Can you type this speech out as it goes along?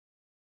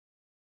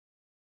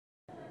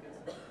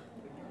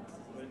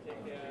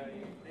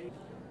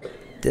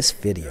This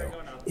video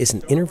is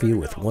an interview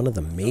with one of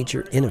the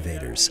major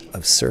innovators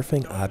of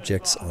surfing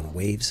objects on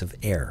waves of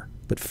air.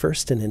 But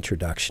first, an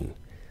introduction.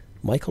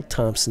 Michael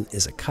Thompson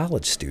is a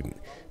college student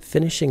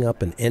finishing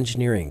up an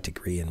engineering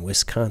degree in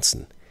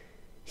Wisconsin.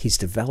 He's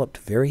developed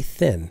very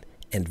thin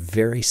and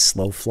very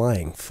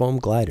slow-flying foam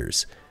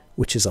gliders,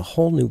 which is a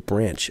whole new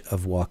branch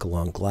of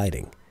walk-along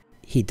gliding.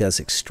 He does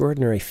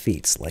extraordinary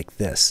feats like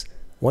this,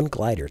 one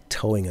glider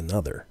towing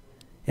another.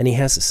 And he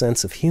has a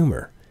sense of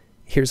humor.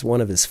 Here's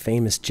one of his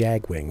famous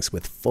jag wings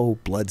with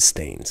faux blood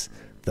stains.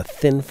 The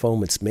thin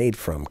foam it's made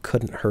from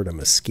couldn't hurt a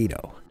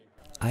mosquito.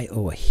 I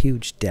owe a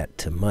huge debt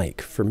to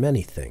Mike for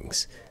many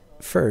things.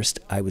 First,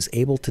 I was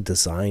able to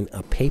design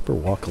a paper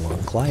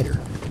walk-along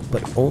glider,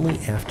 but only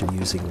after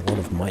using one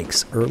of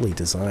Mike's early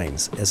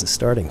designs as a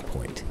starting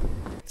point.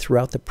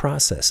 Throughout the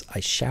process, I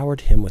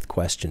showered him with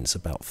questions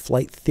about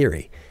flight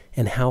theory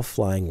and how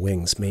flying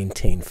wings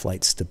maintain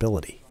flight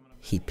stability.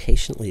 He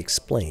patiently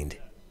explained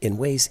in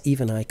ways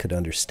even I could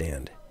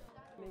understand.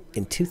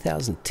 In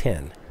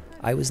 2010,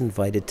 I was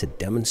invited to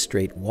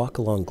demonstrate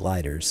walk-along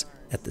gliders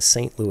at the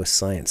St. Louis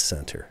Science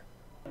Center.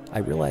 I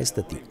realized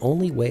that the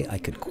only way I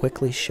could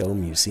quickly show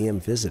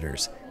museum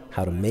visitors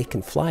how to make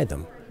and fly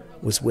them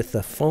was with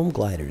the foam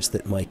gliders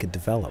that Mike had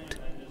developed.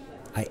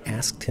 I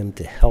asked him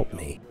to help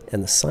me,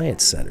 and the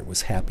Science Center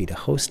was happy to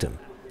host him,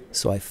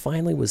 so I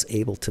finally was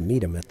able to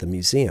meet him at the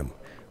museum,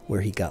 where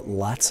he got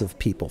lots of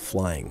people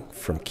flying,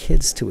 from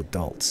kids to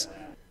adults.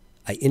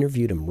 I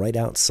interviewed him right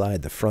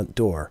outside the front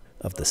door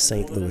of the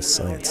St. Louis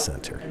Science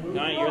Center.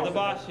 No, you're the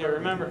boss here,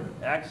 remember.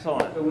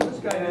 Excellent.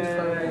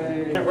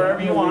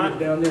 Wherever you want.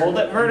 Hold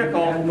it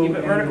vertical. Keep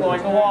it vertical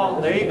like a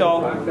wall. There you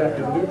go.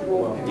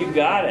 You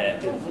got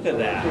it. Look at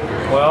that.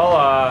 Well,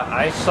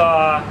 I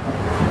saw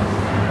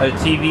a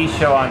TV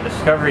show on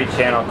Discovery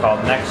Channel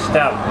called Next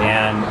Step,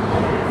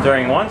 and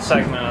during one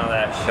segment of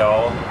that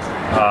show,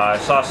 I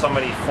saw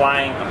somebody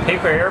flying a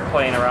paper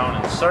airplane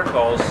around in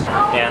circles,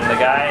 and the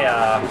guy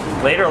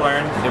later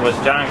learned it was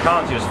John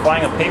Collins. He was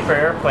flying a paper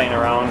airplane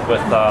around with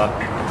a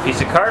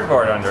piece of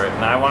cardboard under it,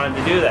 and I wanted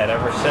to do that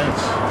ever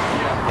since.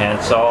 And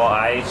so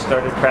I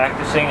started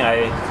practicing.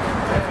 I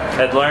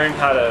had learned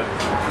how to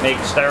make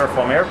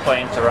styrofoam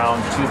airplanes around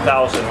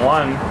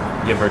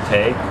 2001, give or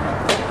take.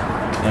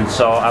 And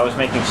so I was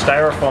making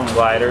styrofoam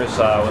gliders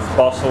with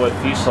balsa wood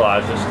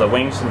fuselages. The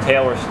wings and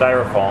tail were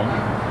styrofoam.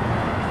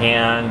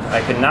 And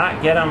I could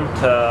not get them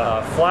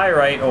to fly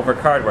right over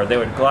cardboard. They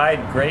would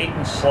glide great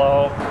and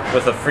slow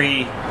with a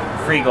free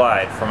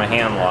glide from a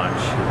hand launch.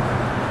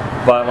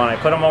 But when I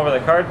put them over the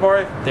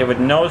cardboard, they would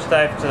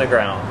nosedive to the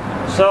ground.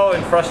 So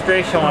in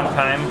frustration one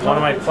time, one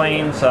of my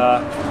planes,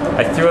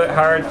 I threw it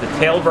hard, the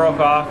tail broke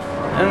off,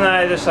 and then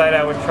I decided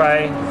I would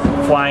try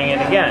flying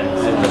it again,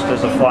 just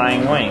as a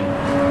flying wing.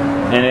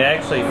 And it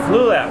actually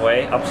flew that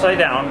way, upside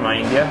down,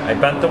 mind you. I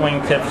bent the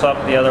wing tips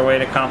up the other way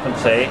to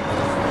compensate.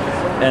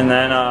 And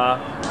then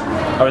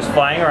I was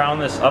flying around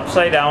this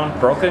upside down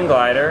broken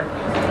glider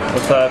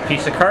with a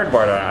piece of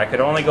cardboard on it. I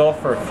could only go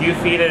for a few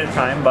feet at a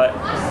time, but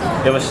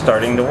it was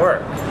starting to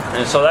work.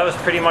 And so that was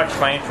pretty much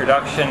my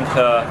introduction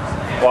to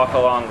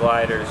walk-along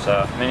gliders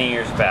many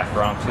years back,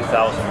 around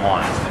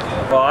 2001.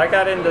 Well, I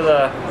got into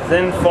the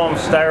thin foam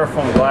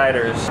styrofoam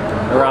gliders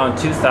around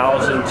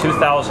 2000,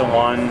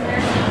 2001.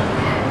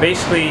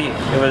 Basically,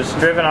 it was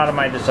driven out of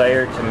my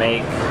desire to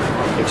make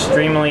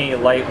extremely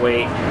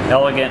lightweight,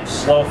 elegant,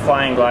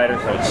 slow-flying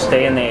gliders that would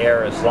stay in the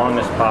air as long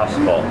as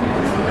possible.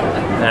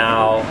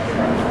 Now,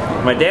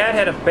 my dad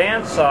had a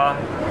bandsaw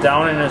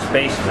down in his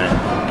basement,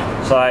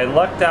 so I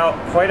lucked out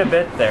quite a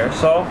bit there.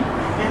 So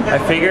I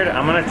figured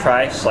I'm going to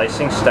try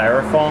slicing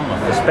styrofoam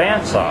with this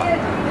bandsaw.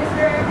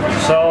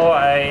 So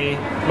I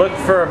looked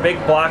for a big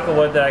block of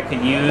wood that I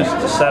could use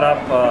to set up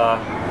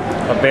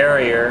a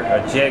barrier,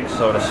 a jig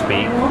so to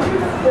speak,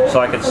 so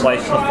I could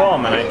slice the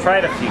foam, and I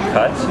tried a few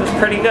cuts. It was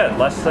pretty good,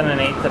 less than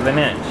 1/8 of an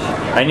inch.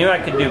 I knew I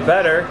could do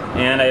better,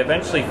 and I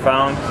eventually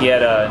found he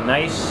had a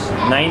nice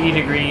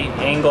 90-degree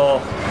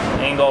angled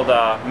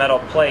metal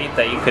plate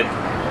that you could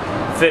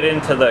fit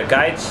into the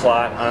guide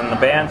slot on the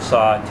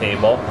bandsaw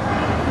table,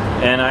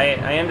 and I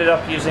ended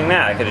up using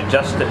that. I could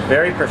adjust it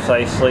very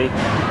precisely,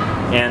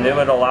 and it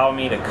would allow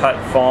me to cut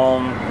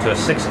foam to a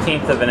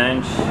 1/16 of an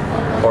inch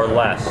or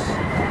less.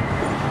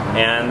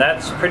 And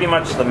that's pretty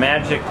much the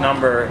magic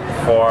number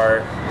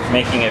for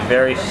making a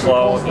very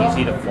slow,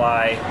 easy to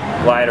fly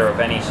glider of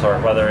any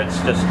sort, whether it's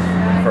just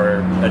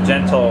for a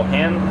gentle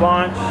hand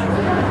launch,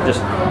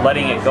 just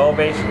letting it go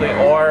basically,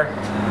 or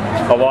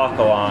a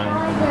walk-along,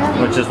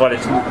 which is what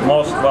it's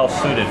most well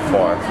suited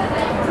for.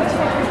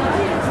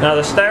 Now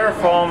the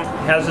styrofoam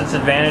has its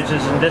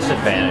advantages and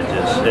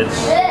disadvantages.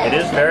 It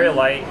is very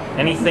light.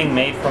 Anything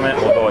made from it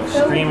will go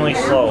extremely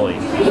slowly.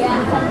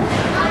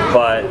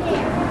 But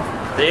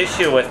the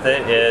issue with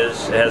it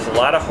is it has a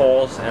lot of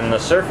holes, and the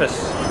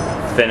surface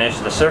finish,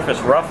 the surface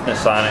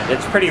roughness on it,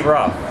 it's pretty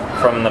rough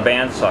from the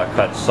bandsaw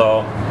cuts.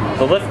 So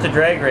the lift to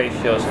drag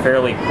ratio is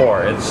fairly poor.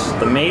 It's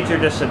the major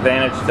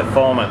disadvantage to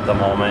foam at the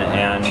moment,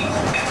 and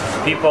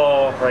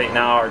people right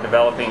now are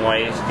developing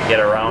ways to get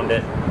around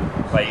it.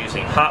 by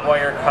using hot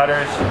wire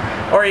cutters,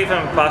 or even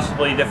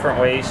possibly different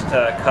ways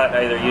to cut,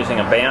 either using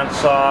a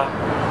bandsaw,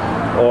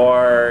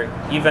 or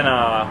even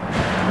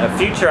a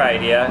future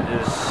idea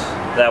is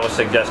that was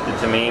suggested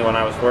to me when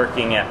I was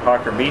working at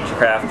Hawker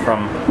Beechcraft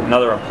from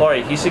another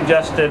employee. He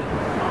suggested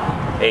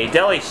a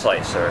deli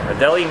slicer, a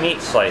deli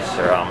meat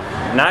slicer.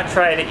 Not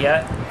tried it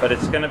yet, but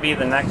it's going to be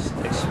the next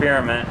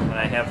experiment, and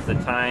I have the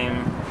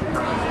time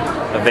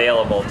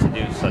available to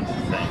do such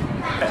a thing.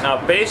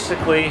 Now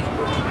basically,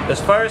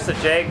 as far as the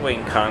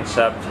Jagwing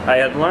concept, I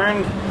had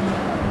learned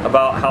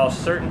about how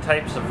certain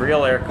types of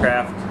real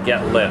aircraft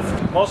get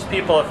lift. Most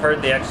people have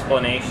heard the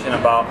explanation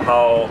about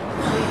how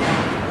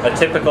a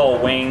typical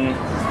wing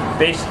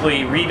basically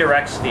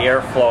redirects the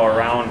airflow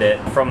around it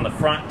from the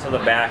front to the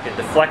back. It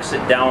deflects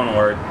it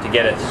downward to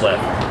get its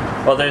lift.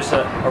 Well, there's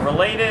a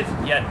related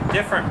yet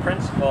different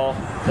principle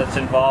that's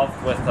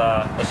involved with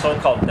a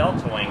so-called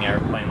delta wing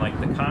airplane like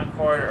the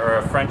Concorde or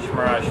a French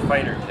Mirage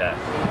fighter jet.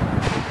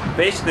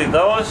 Basically,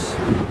 those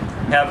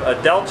have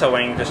a delta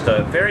wing, just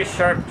a very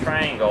sharp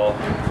triangle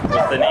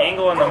with an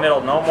angle in the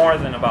middle no more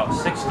than about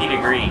 60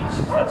 degrees.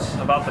 That's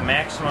about the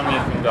maximum you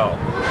can go.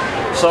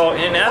 So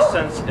in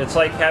essence, it's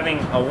like having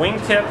a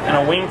wingtip and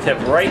a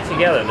wingtip right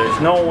together. There's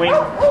no wing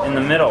in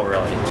the middle,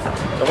 really.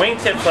 The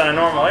wingtips on a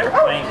normal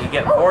airplane, you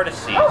get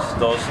vortices,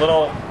 those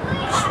little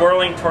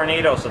swirling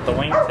tornadoes at the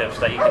wingtips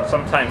that you can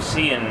sometimes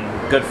see in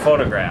good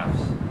photographs.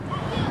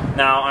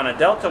 Now on a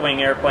delta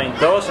wing airplane,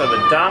 those are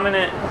the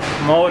dominant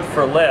mode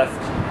for lift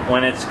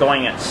when it's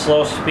going at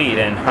slow speed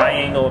and high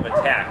angle of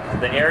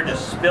attack. The air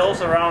just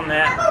spills around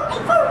that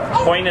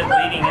pointed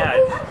leading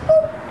edge,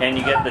 and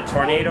you get the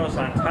tornadoes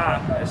on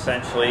top,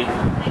 essentially,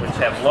 which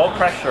have low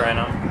pressure in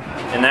them,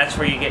 and that's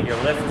where you get your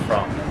lift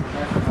from.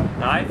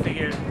 Now I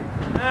figured,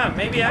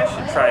 maybe I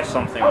should try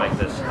something like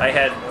this. I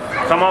had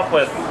come up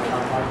with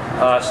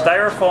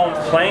styrofoam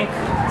plank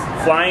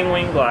flying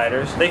wing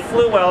gliders. They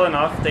flew well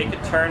enough, they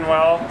could turn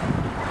well,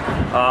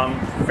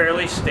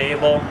 fairly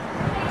stable,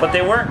 but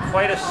they weren't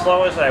quite as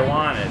slow as I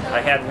wanted.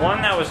 I had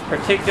one that was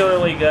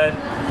particularly good.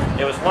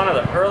 It was one of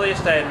the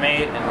earliest I had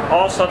made, and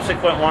all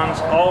subsequent ones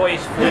always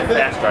flew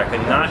faster. I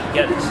could not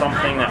get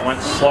something that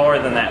went slower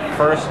than that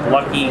first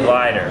lucky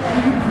glider,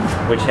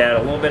 which had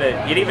a little bit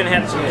of, it even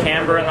had some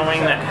camber in the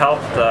wing that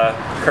helped the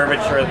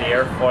curvature of the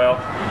airfoil.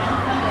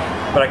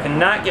 But I could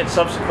not get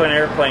subsequent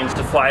airplanes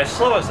to fly as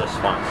slow as this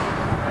one.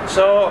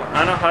 So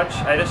on a hutch,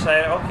 I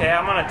decided, okay,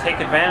 I'm going to take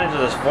advantage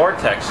of this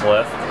vortex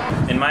lift.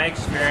 In my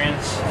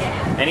experience,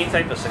 any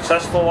type of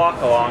successful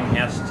walk-along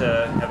has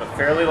to have a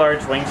fairly large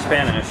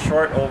wingspan and a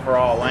short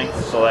overall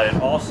length so that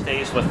it all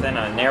stays within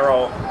a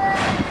narrow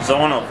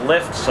zone of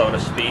lift, so to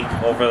speak,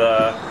 over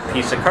the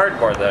piece of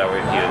cardboard that I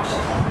would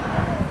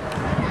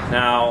use.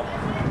 Now,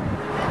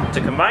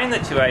 to combine the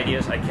two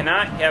ideas, I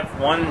cannot have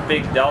one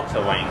big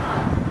delta wing.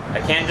 I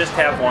can't just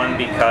have one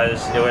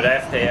because it would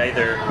have to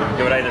either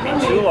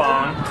be too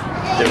long,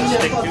 it would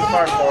stick too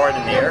far forward,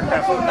 and the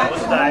aircraft would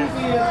nosedive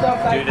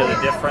due to the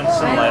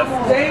difference in lift.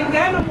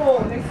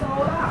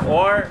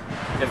 Or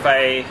if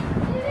I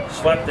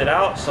swept it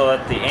out so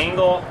that the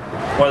angle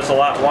was a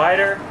lot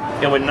wider,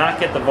 it would not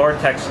get the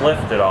vortex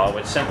lift at all. It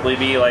would simply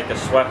be like a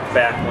swept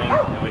back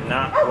wing. It would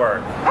not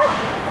work.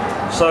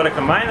 So to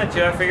combine the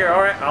two, I figured,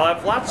 alright, I'll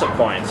have lots of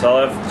points.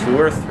 I'll have 2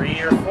 or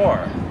 3 or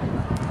 4.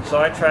 So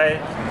I tried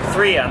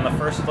 3 on the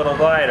first little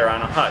glider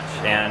on a hutch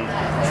and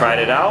tried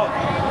it out.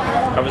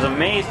 I was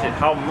amazed at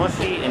how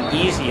mushy and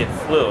easy it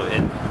flew.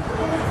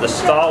 The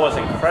stall was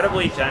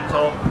incredibly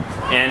gentle,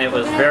 and it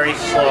was very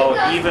slow,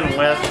 even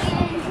with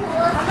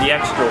the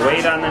extra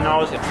weight on the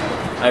nose.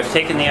 I've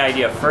taken the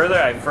idea further.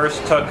 I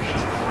first took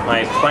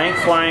my plank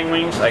flying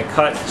wings, I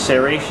cut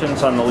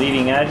serrations on the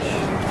leading edge,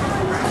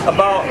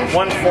 about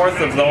 1/4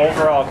 of the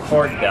overall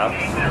chord depth,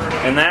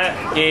 and that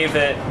gave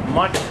it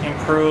much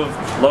improved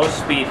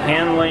low-speed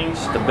handling,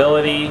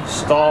 stability,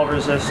 stall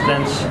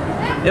resistance.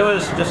 It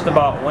was just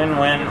about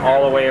win-win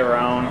all the way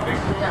around.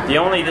 The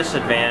only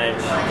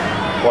disadvantage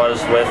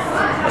was with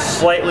a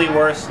slightly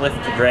worse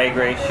lift-to-drag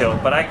ratio,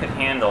 but I could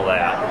handle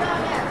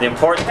that. The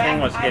important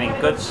thing was getting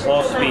good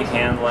slow-speed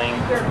handling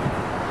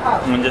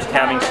and just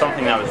having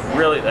something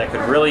that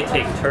could really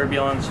take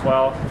turbulence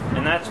well,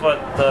 and that's what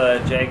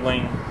the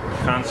Jagwing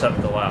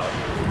concept allowed.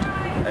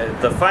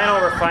 The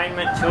final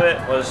refinement to it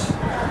was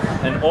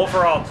an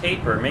overall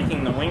taper,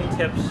 making the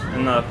wingtips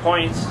and the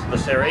points, the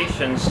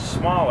serrations,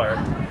 smaller.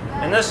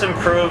 And this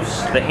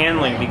improves the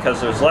handling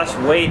because there's less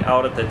weight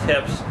out at the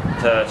tips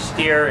to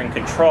steer and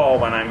control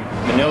when I'm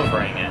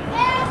maneuvering it.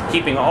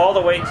 Keeping all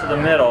the weight to the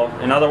middle,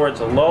 in other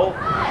words, a low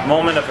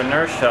moment of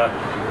inertia,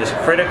 is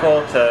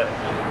critical to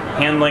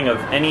handling of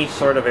any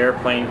sort of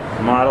airplane,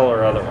 model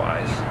or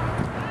otherwise.